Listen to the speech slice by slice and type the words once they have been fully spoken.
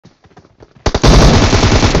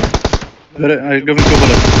I give him 2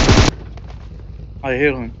 bullets. I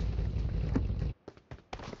hear him.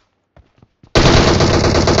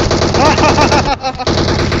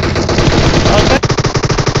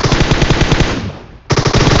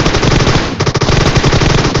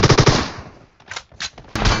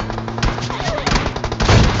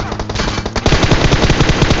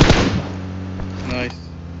 Nice.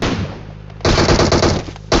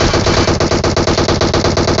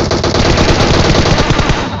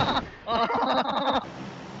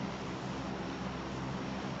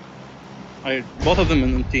 Both of them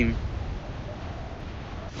in the team.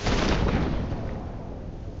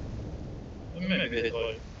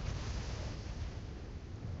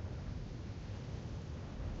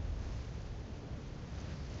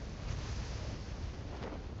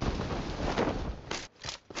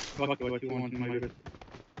 Fuck what you want, my dude.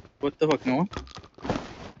 What the fuck, no one?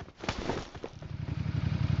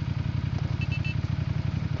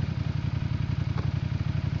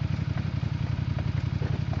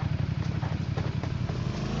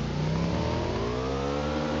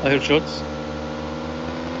 I heard shots.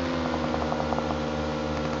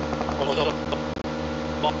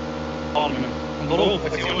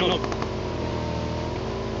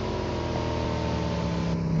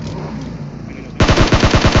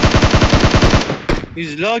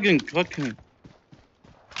 He's lagging, fuck him.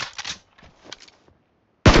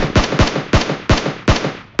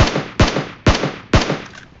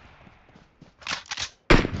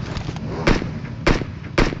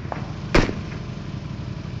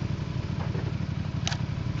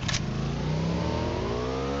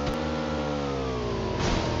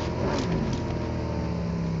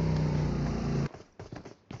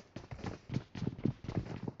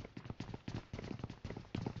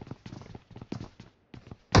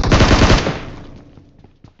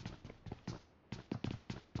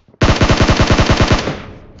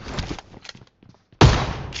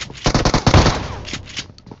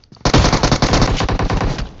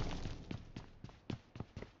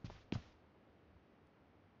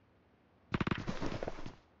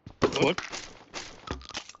 What?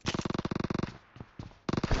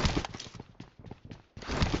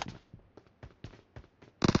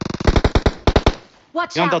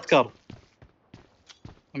 Watch Behind out! that car.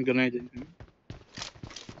 I'm grenading him.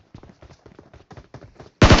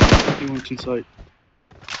 He went inside.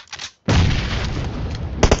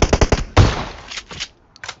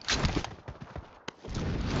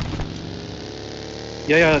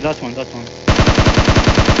 Yeah, that one.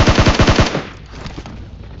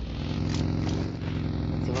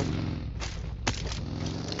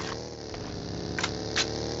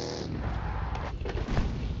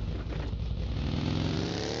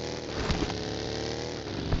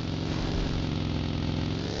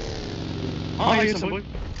 Oh, yes, boy.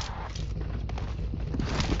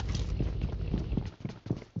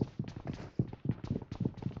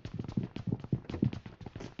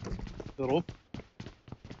 The rope.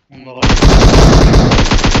 On the right.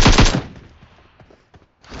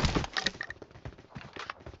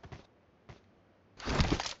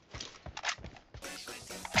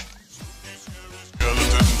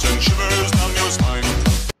 Skeletons and shivers down your spine.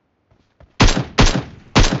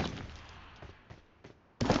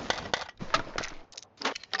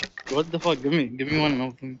 What the fuck? Give me one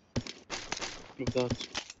of them. Of that.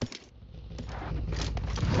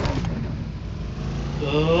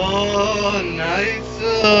 Oh, nice.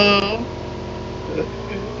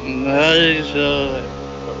 Nice.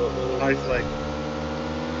 Nice, like.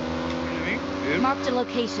 Marked a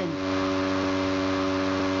location.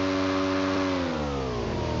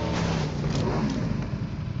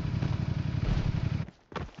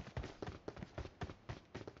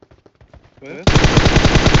 Where?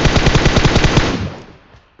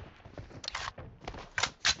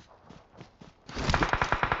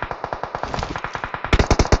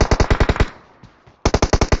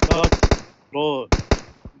 Bro,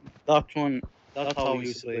 that one, that's how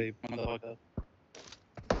you play, motherfucker.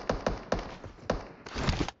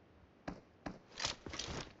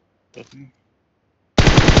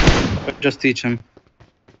 Just teach him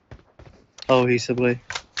how he should play.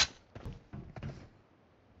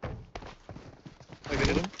 I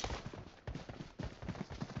get him.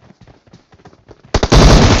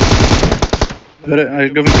 I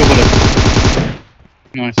give him 2 bullets.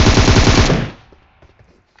 Nice.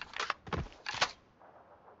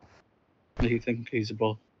 He think he's a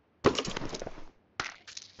ball.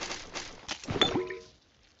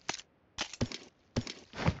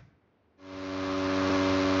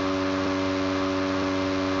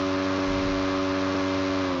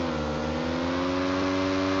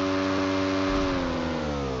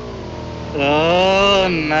 Ah.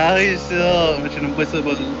 nice. Mission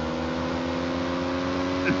impossible.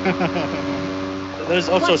 There's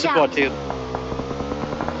also a Watch squad out. here.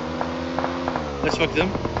 Let's fuck them.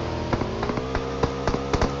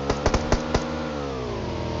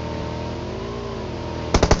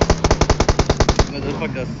 No, they'll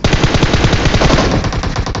fuck us.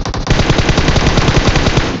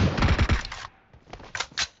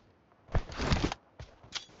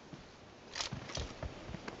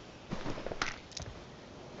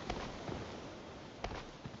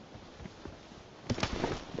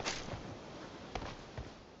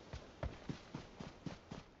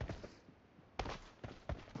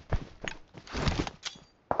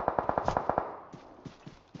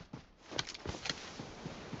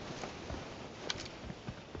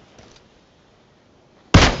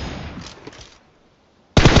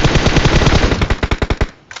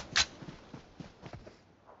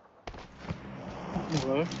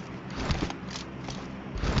 Where?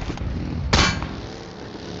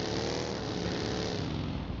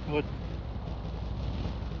 What?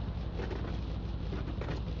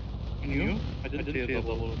 On you? I didn't hear the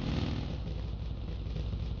bullet.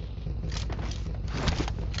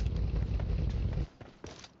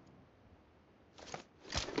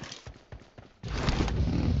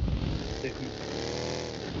 Take me.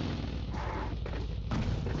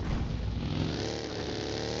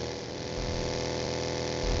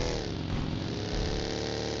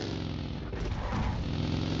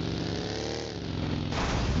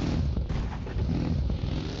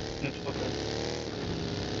 Let's fuck us.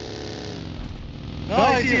 No,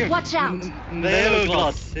 I see him. Watch out. The yellow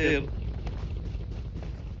glass here.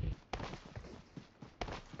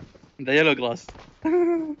 The yellow glass.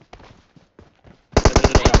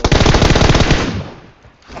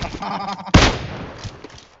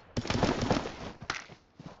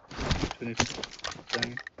 Finish.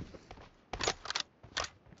 Dang.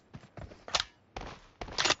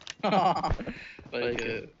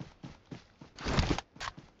 Like,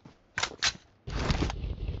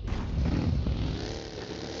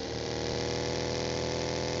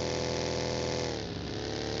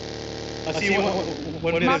 I see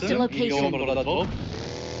one Mark the person. location. He over that drop.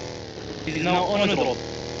 He's now on the drop.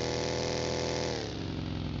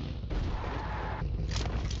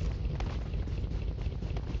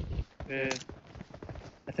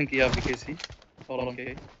 I think he have VKC. Or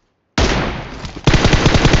okay.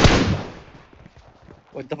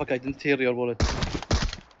 What the fuck? I didn't hear your bullet.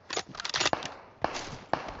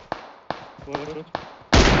 What?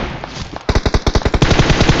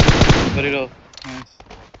 Very low. Nice.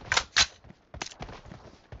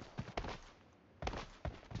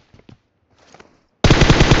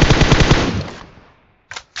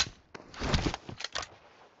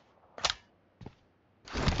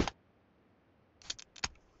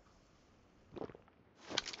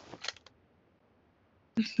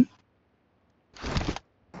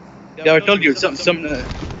 Yeah, I told you some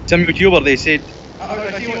YouTuber they said.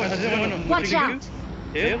 I see one Watch out.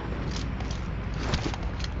 Here?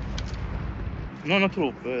 No, not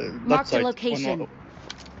roof. Mark That the side. location.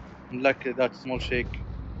 Like that small shake.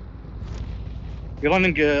 You're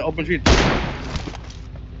running open field.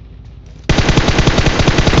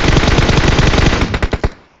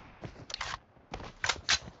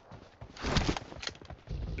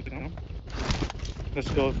 Let's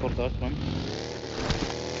go for that one.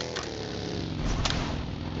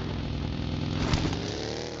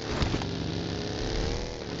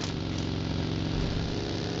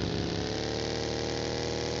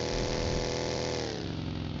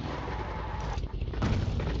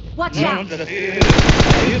 Watch No, out. here.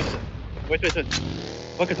 Wait.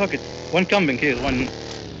 Fuck it. One coming here, one.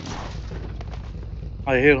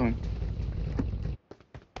 I hear him.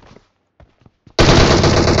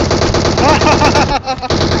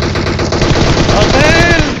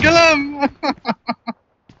 Aqeel, قلم.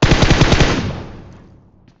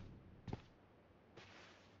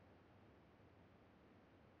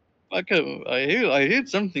 Fuck, I heard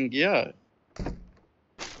something, yeah.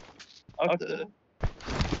 After.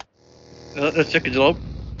 Let's check it job.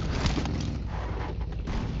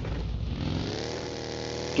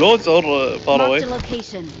 Close or far Mark away? the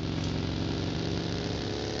location.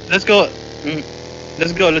 Let's go.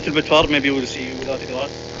 Let's go a little bit far. Maybe we'll see without the glass.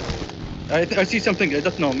 I see something. I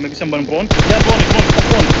don't know. Maybe someone prone. Yeah, prone.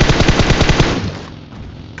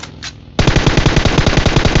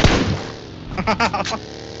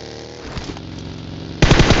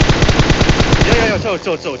 Yeah.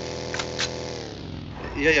 So.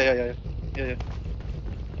 Yeah.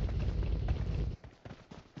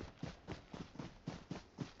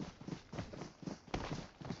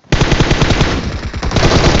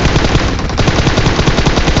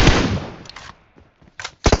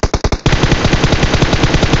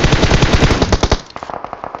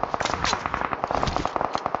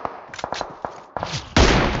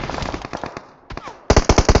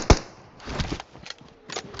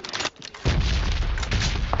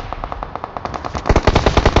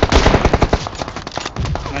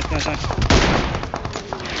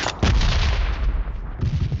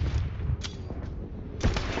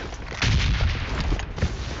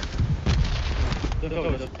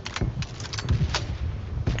 go.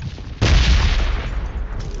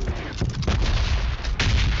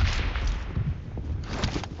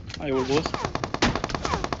 I will boost.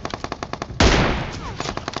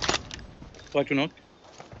 Try to knock.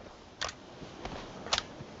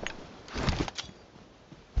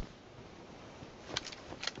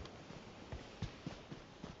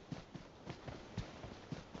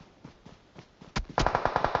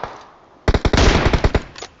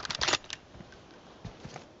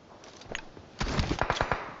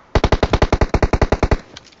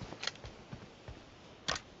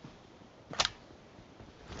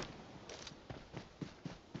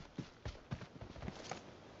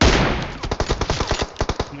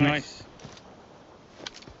 Nice.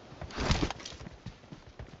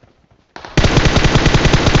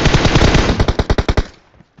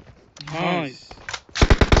 Nice.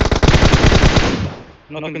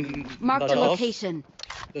 Knocking Marked that a off. location.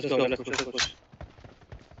 Let's go, let's push.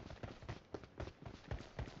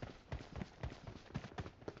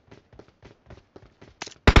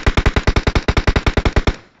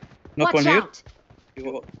 Knock Watch one here. out!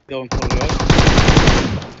 You go for the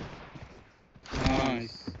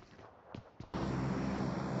Nice.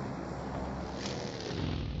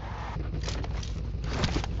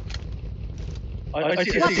 I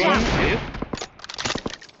see Watch one out. here.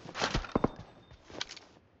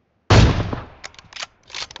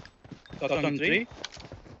 Got on 3.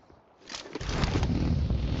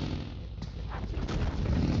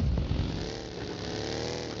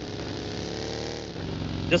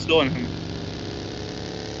 Just go on him.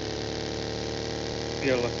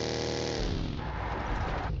 يلا.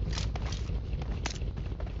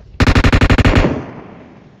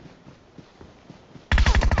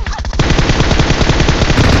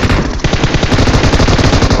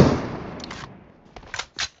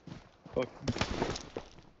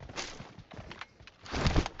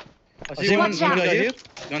 I see one Watch out. guy here.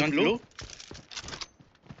 Gun blue.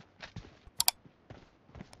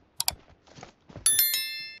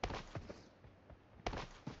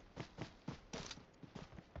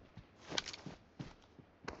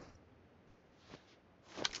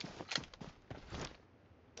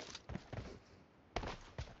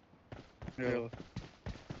 Yeah.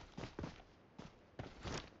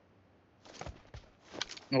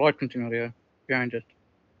 Right container, yeah. Behind it.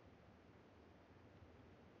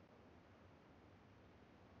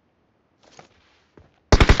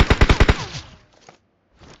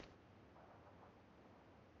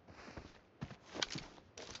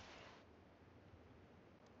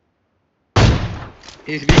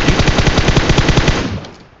 He's beating.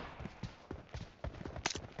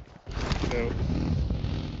 So.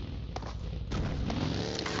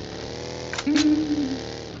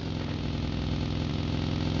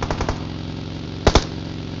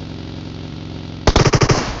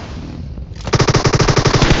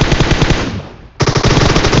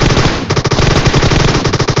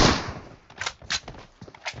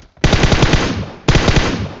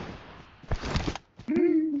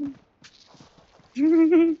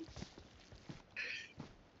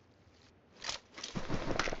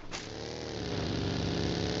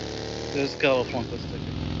 There's car fantastic.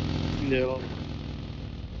 Yeah.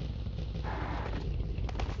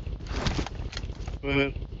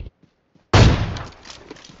 Where?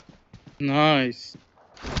 Nice.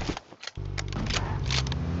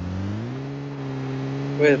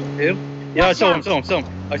 Where? Here? Yeah, I saw him.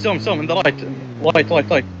 I saw him in the right.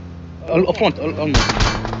 Front, almost.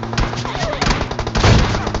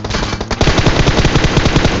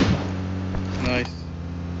 Nice.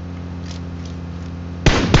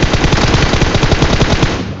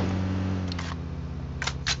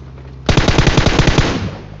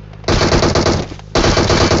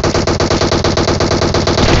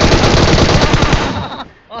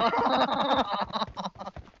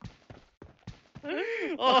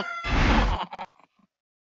 Oh.